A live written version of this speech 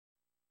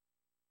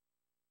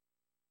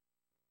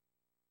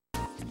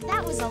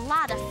That was a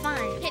lot of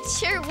fun. It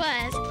sure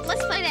was.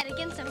 Let's play that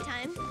again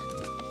sometime.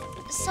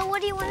 So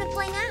what do you want to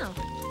play now?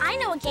 I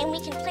know a game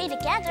we can play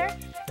together.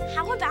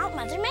 How about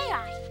Mother May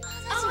I?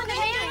 Oh, Mother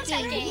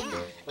May I game.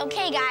 Yeah.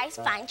 Okay, guys,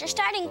 find your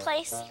starting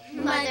place.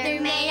 Mother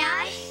May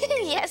I?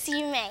 Yes,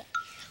 you may.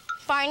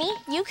 Barney,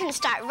 you can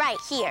start right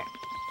here.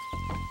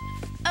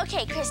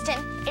 Okay, Kristen,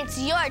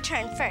 it's your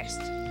turn first.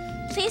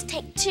 Please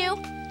take 2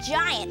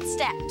 giant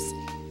steps.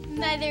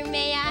 Mother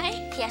May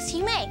I? Yes,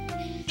 you may.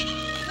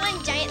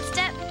 1 giant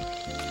step,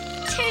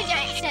 2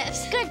 giant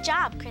steps. Good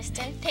job,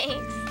 Kristen.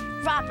 Thanks.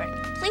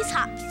 Robert, please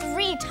hop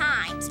 3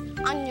 times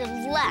on your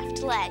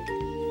left leg.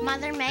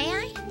 Mother May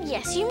I?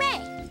 Yes, you may.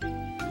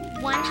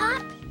 1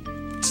 hop,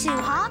 2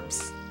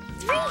 hops,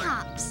 3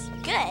 hops.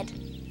 Good.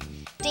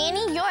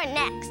 Danny, you're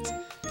next.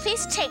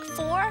 Please take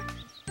 4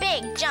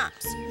 big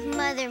jumps.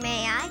 Mother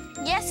May I?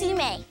 Yes, you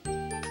may.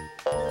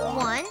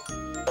 1,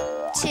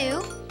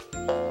 2,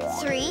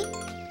 3,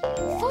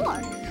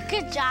 4.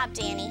 Good job,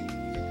 Danny.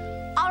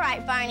 All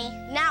right, Barney,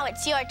 now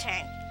it's your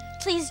turn.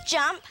 Please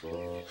jump,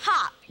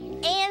 hop,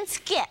 and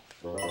skip.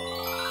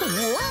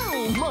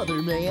 Wow,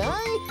 Mother May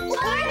I?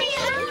 Barney,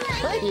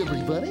 Hi,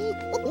 everybody.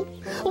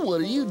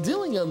 What are you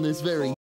doing on this very